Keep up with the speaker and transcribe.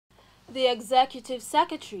The Executive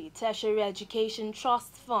Secretary, Tertiary Education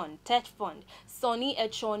Trust Fund, Tetfund, Sonny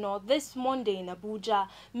Echono, this Monday in Abuja,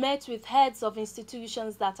 met with heads of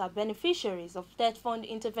institutions that are beneficiaries of Tetfund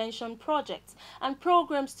intervention projects and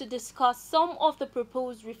programs to discuss some of the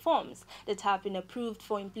proposed reforms that have been approved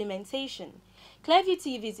for implementation. Clearview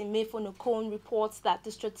TV's Imefono Okon reports that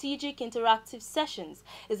the strategic interactive sessions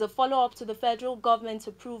is a follow-up to the federal government's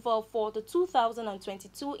approval for the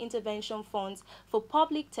 2022 intervention funds for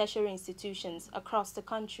public tertiary institutions across the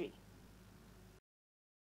country.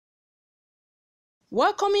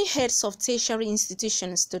 Welcoming heads of tertiary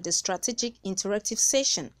institutions to the strategic interactive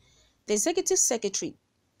session, the Executive Secretary,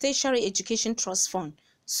 Tertiary Education Trust Fund,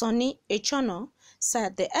 Sonny Echono,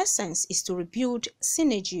 said the essence is to rebuild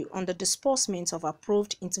synergy on the disbursement of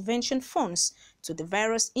approved intervention funds to the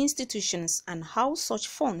various institutions and how such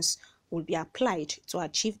funds will be applied to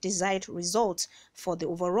achieve desired results for the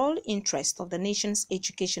overall interest of the nation's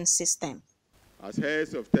education system. As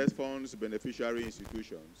heads of Tetfund's beneficiary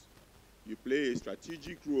institutions, you play a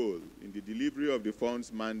strategic role in the delivery of the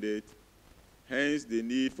fund's mandate, hence the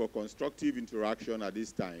need for constructive interaction at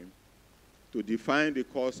this time to define the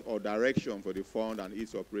course or direction for the fund and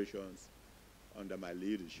its operations under my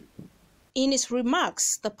leadership. In his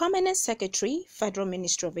remarks, the Permanent Secretary, Federal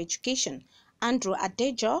Ministry of Education, Andrew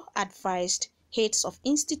Adejo, advised heads of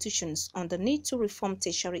institutions on the need to reform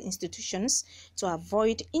tertiary institutions to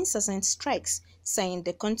avoid incessant strikes, saying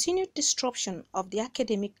the continued disruption of the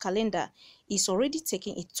academic calendar is already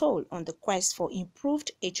taking a toll on the quest for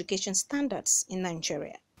improved education standards in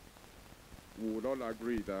Nigeria. We would all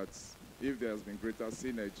agree that if there has been greater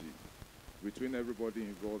synergy between everybody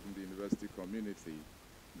involved in the university community,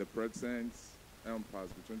 the present impasse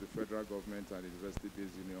between the federal government and the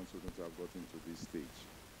university-based unions wouldn't have gotten to this stage.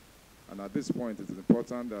 And at this point, it is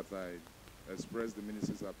important that I express the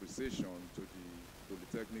Ministry's appreciation to the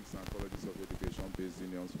polytechnics and colleges of education-based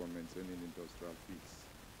unions for maintaining industrial peace.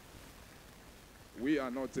 We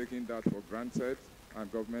are not taking that for granted,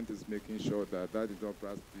 and government is making sure that that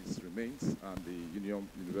industrial peace remains and the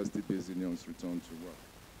university-based unions return to work.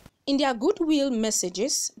 In their goodwill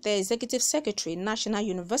messages, the Executive Secretary, National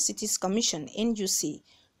Universities Commission, NUC,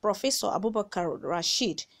 Professor Abubakar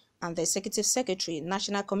Rashid, and the Executive Secretary,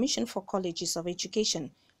 National Commission for Colleges of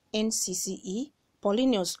Education, NCCE,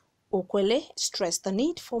 Paulinus Okwele, stressed the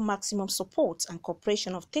need for maximum support and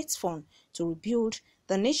cooperation of Tetfund to rebuild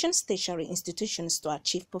the nation's tertiary institutions to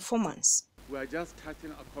achieve performance. We are just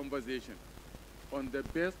starting a conversation on the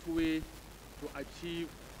best way to achieve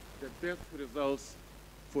the best results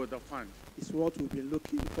for the fund. It's what we've been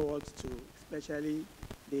looking forward to, especially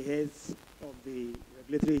the heads of the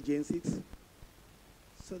regulatory agencies,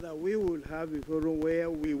 so that we will have a forum where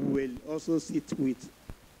we will also sit with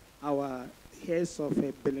our heads of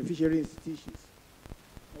beneficiary institutions.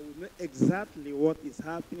 And we know exactly what is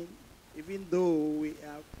happening, even though we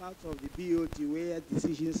are part of the BOT where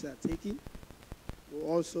decisions are taken. We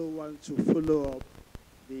also want to follow up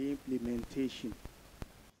the implementation.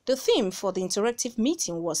 The theme for the interactive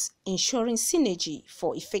meeting was ensuring synergy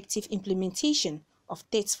for effective implementation of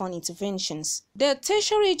Tetfund interventions. The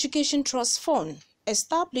Tertiary Education Trust Fund,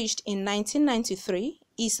 established in 1993,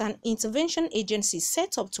 is an intervention agency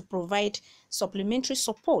set up to provide supplementary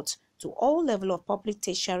support to all levels of public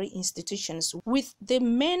tertiary institutions with the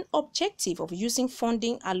main objective of using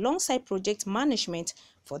funding alongside project management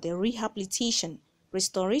for the rehabilitation,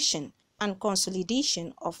 restoration, and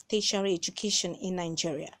consolidation of tertiary education in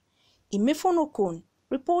Nigeria. Imefono Okon,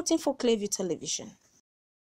 reporting for Clearview Television.